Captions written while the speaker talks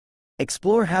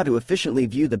Explore how to efficiently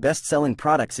view the best-selling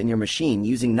products in your machine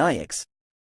using Nayax.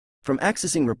 From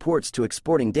accessing reports to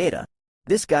exporting data,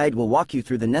 this guide will walk you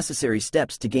through the necessary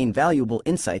steps to gain valuable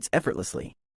insights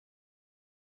effortlessly.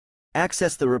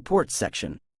 Access the Reports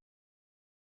section.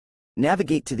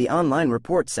 Navigate to the Online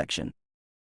Reports section.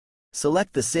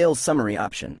 Select the Sales Summary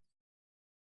option.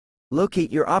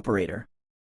 Locate your operator.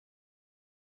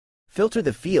 Filter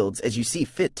the fields as you see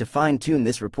fit to fine-tune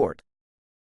this report.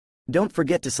 Don't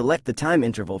forget to select the time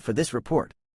interval for this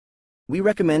report. We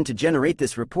recommend to generate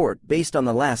this report based on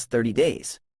the last 30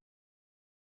 days.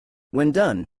 When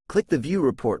done, click the View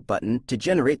Report button to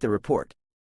generate the report.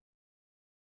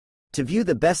 To view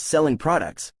the best-selling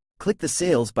products, click the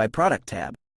Sales by Product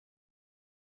tab.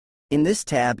 In this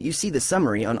tab, you see the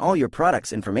summary on all your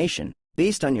products' information,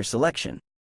 based on your selection.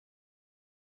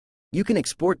 You can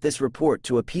export this report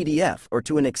to a PDF or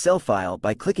to an Excel file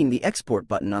by clicking the Export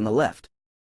button on the left.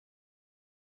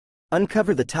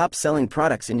 Uncover the top-selling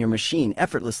products in your machine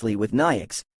effortlessly with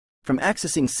Nayax. From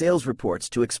accessing sales reports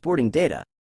to exporting data,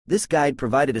 this guide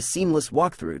provided a seamless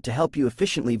walkthrough to help you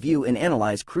efficiently view and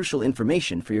analyze crucial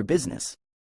information for your business.